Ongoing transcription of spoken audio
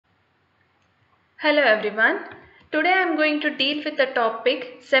Hello everyone. Today I am going to deal with the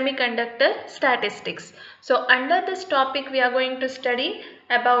topic semiconductor statistics. So under this topic we are going to study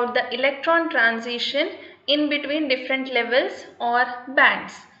about the electron transition in between different levels or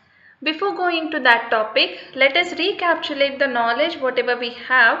bands. Before going to that topic, let us recapitulate the knowledge whatever we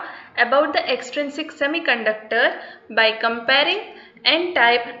have about the extrinsic semiconductor by comparing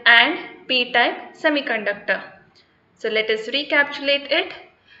N-type and P-type semiconductor. So let us recapitulate it.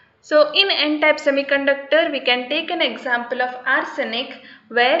 So in N-type semiconductor, we can take an example of arsenic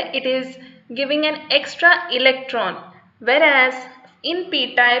where it is giving an extra electron, whereas in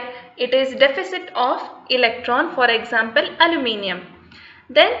P-type it is deficit of electron, for example aluminium.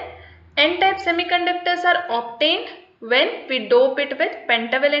 Then N-type semiconductors are obtained when we dope it with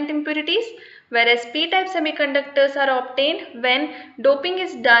pentavalent impurities, whereas P-type semiconductors are obtained when doping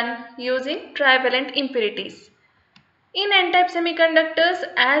is done using trivalent impurities. In N-type semiconductors,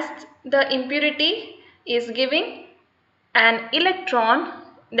 as the impurity is giving an electron,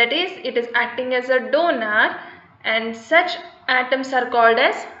 that is, it is acting as a donor, and such atoms are called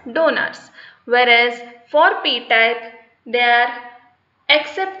as donors. Whereas for P-type, they are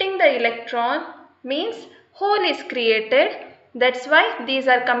accepting the electron, means hole is created. That's why these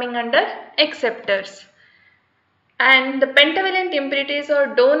are coming under acceptors. And the pentavalent impurities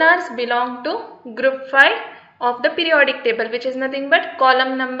or donors belong to group 5 of the periodic table, which is nothing but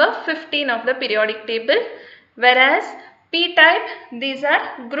column number 15 of the periodic table, whereas P-type, these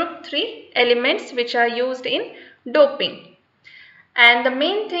are group 3 elements which are used in doping. And the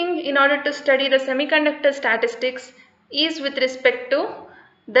main thing in order to study the semiconductor statistics is with respect to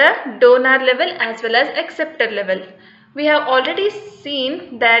the donor level as well as acceptor level. We have already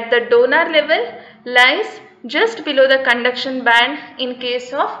seen that the donor level lies just below the conduction band in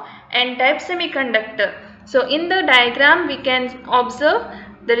case of N-type semiconductor. So in the diagram we can observe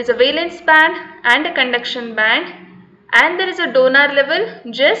there is a valence band and a conduction band, and there is a donor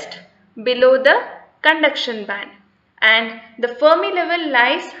level just below the conduction band, and the Fermi level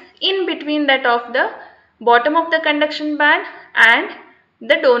lies in between that of the bottom of the conduction band and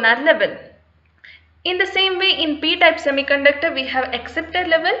the donor level. In the same way, in P-type semiconductor we have acceptor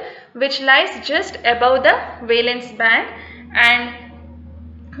level which lies just above the valence band, and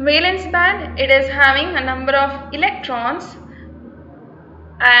valence band, it is having a number of electrons,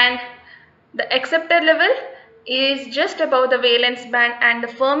 and the acceptor level is just above the valence band, and the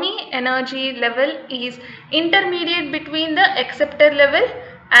Fermi energy level is intermediate between the acceptor level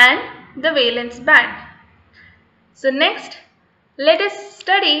and the valence band. So next, let us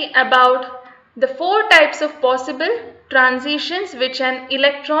study about the 4 types of possible transitions which an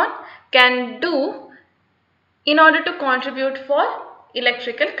electron can do in order to contribute for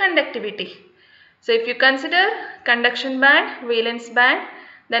electrical conductivity. So if you consider conduction band, valence band,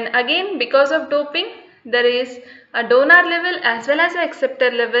 then again because of doping there is a donor level as well as an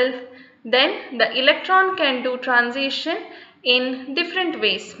acceptor level. Then the electron can do transition in different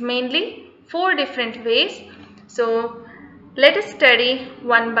ways, mainly 4 different ways. So let us study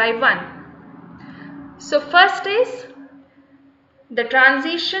one by one. So first is the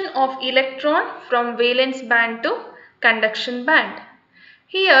transition of electron from valence band to conduction band.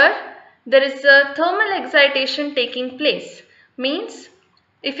 Here there is a thermal excitation taking place, means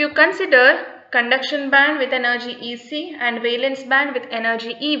if you consider conduction band with energy EC and valence band with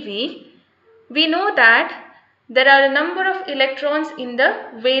energy EV, we know that there are a number of electrons in the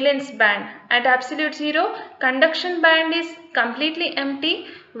valence band. At absolute zero, conduction band is completely empty,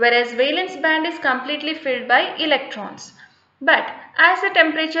 whereas valence band is completely filled by electrons. But as the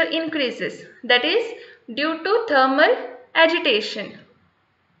temperature increases, that is due to thermal agitation,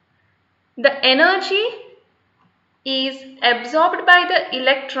 the energy is absorbed by the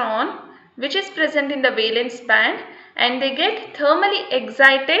electron which is present in the valence band, and they get thermally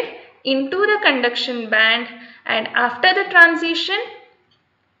excited into the conduction band, and after the transition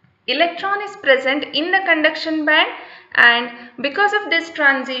electron is present in the conduction band, and because of this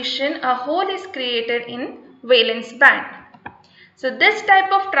transition a hole is created in valence band. So this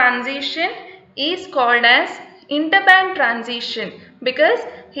type of transition is called as interband transition, because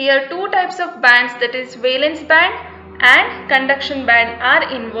here 2 types of bands, that is valence band and conduction band,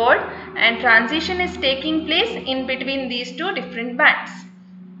 are involved, and transition is taking place in between these 2 different bands.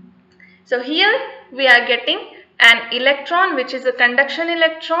 So here we are getting an electron which is a conduction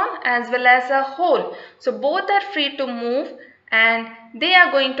electron as well as a hole. So both are free to move and they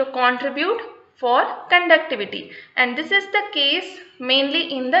are going to contribute for conductivity, and this is the case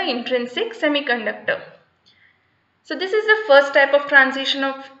mainly in the intrinsic semiconductor. So this is the first type of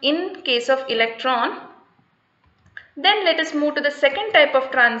transition in case of electron. Then let us move to the second type of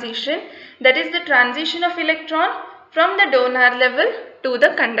transition, that is the transition of electron from the donor level to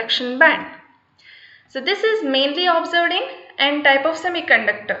the conduction band. So this is mainly observed in N type of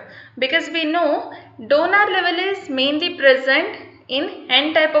semiconductor, because we know donor level is mainly present in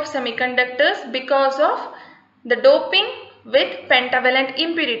N type of semiconductors because of the doping with pentavalent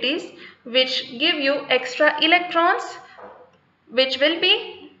impurities, which give you extra electrons which will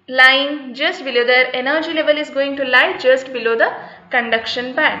be lying just below, their energy level is going to lie just below the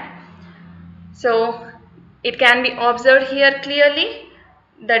conduction band. So it can be observed here clearly,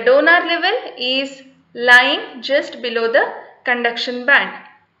 the donor level is lying just below the conduction band,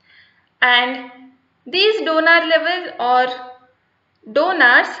 and these donor level or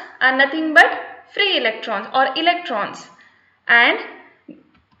donors are nothing but free electrons or electrons, and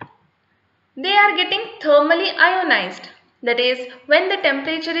they are getting thermally ionized. That is, when the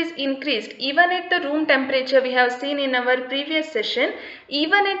temperature is increased, even at the room temperature, we have seen in our previous session,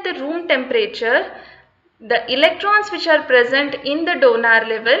 even at the room temperature, the electrons which are present in the donor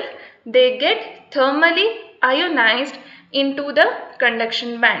level, they get thermally ionized into the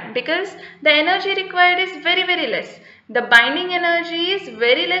conduction band, because the energy required is very less. The binding energy is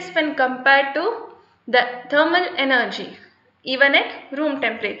very less when compared to the thermal energy even at room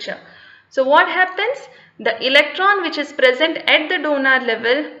temperature. So what happens? The electron which is present at the donor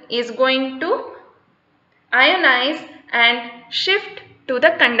level is going to ionize and shift to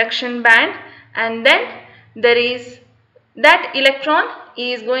the conduction band, and then there is that electron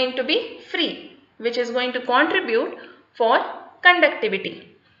is going to be free, which is going to contribute for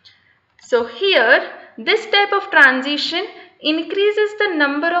conductivity. So here this type of transition increases the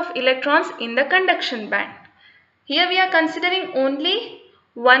number of electrons in the conduction band. Here we are considering only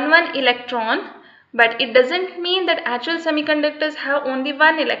one electron, but it doesn't mean that actual semiconductors have only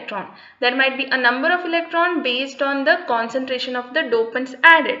one electron. There might be a number of electrons based on the concentration of the dopants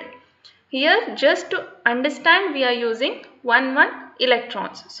added. Here, just to understand, we are using one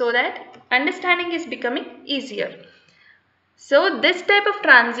electrons, so that understanding is becoming easier. So this type of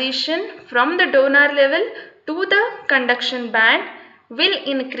transition from the donor level to the conduction band will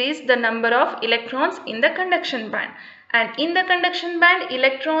increase the number of electrons in the conduction band, and in the conduction band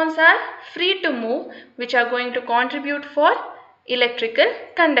electrons are free to move, which are going to contribute for electrical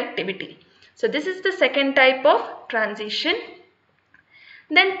conductivity. So this is the second type of transition.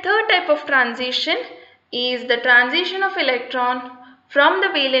 Then third type of transition is the transition of electron from the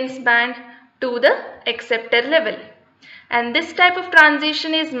valence band to the acceptor level, and this type of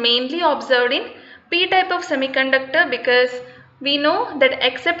transition is mainly observed in P type of semiconductor, because we know that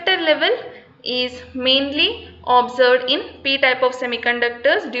acceptor level is mainly observed in P type of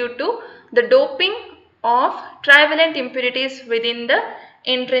semiconductors due to the doping of trivalent impurities within the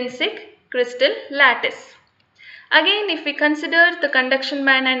intrinsic crystal lattice. Again, if we consider the conduction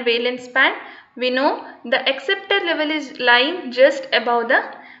band and valence band, we know the acceptor level is lying just above the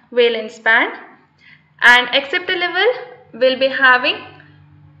valence band, and acceptor level will be having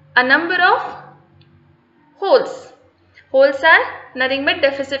a number of holes. Holes are nothing but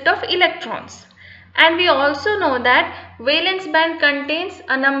deficit of electrons, and we also know that valence band contains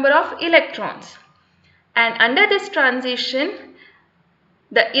a number of electrons, and under this transition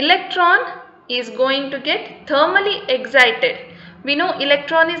the electron is going to get thermally excited. We know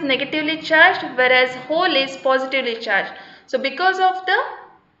electron is negatively charged whereas hole is positively charged. So because of the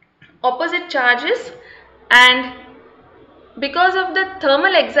opposite charges and because of the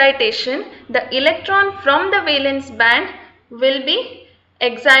thermal excitation, the electron from the valence band will be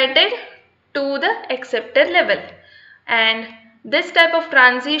excited to the acceptor level, and this type of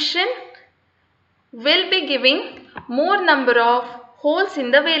transition will be giving more number of holes in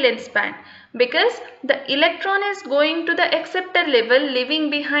the valence band, because the electron is going to the acceptor level leaving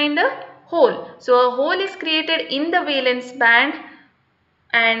behind a hole. So a hole is created in the valence band,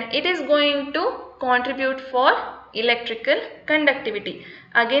 and it is going to contribute for electrical conductivity.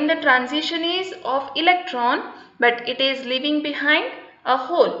 Again, the transition is of electron, but it is leaving behind a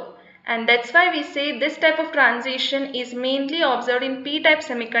hole, and that's why we say this type of transition is mainly observed in p-type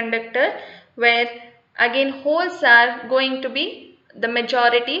semiconductor, where again holes are going to be the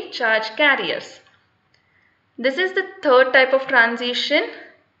majority charge carriers. This is the third type of transition,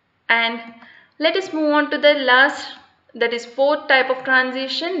 and let us move on to the last, that is fourth type of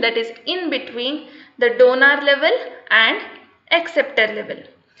transition, that is in between the donor level and acceptor level.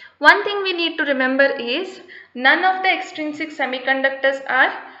 One thing we need to remember is none of the extrinsic semiconductors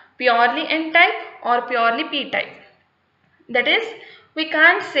are purely n-type or purely p-type. That is, we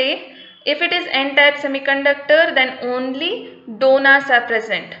can't say if it is n-type semiconductor then only donors are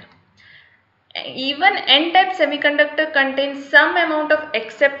present. Even n-type semiconductor contains some amount of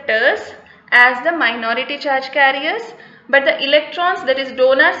acceptors as the minority charge carriers, but the electrons, that is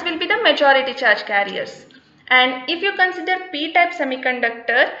donors, will be the majority charge carriers. And if you consider p-type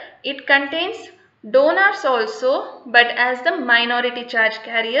semiconductor, it contains donors also, but as the minority charge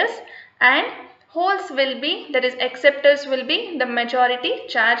carriers, and holes will be, that is acceptors will be the majority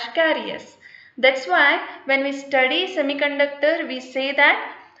charge carriers. That's why when we study semiconductor, we say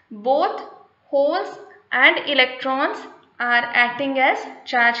that both holes and electrons are acting as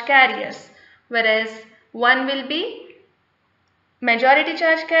charge carriers, whereas one will be majority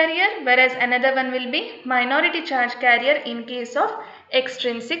charge carrier, whereas another one will be minority charge carrier in case of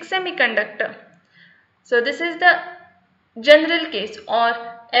extrinsic semiconductor. So this is the general case, or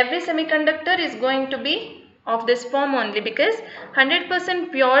every semiconductor is going to be of this form only, because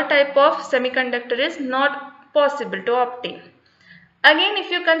 100% pure type of semiconductor is not possible to obtain. Again, if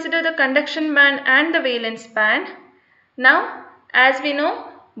you consider the conduction band and the valence band, now as we know,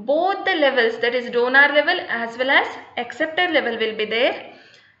 both the levels, that is donor level as well as acceptor level, will be there,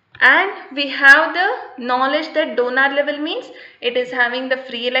 and we have the knowledge that donor level means it is having the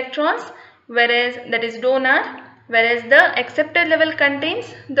free electrons, whereas that is donor, whereas the acceptor level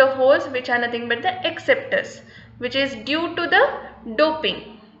contains the holes which are nothing but the acceptors, which is due to the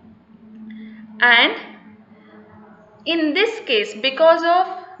doping. And in this case, because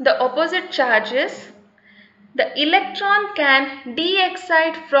of the opposite charges, the electron can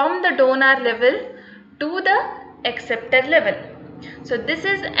de-excite from the donor level to the acceptor level. So this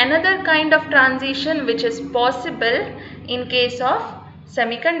is another kind of transition which is possible in case of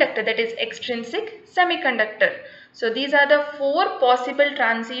semiconductor, that is extrinsic semiconductor. So these are the 4 possible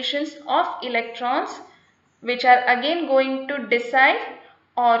transitions of electrons which are again going to decide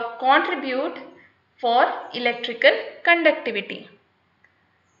or contribute for electrical conductivity.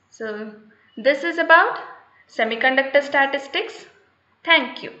 So this is about semiconductor statistics.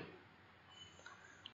 Thank you.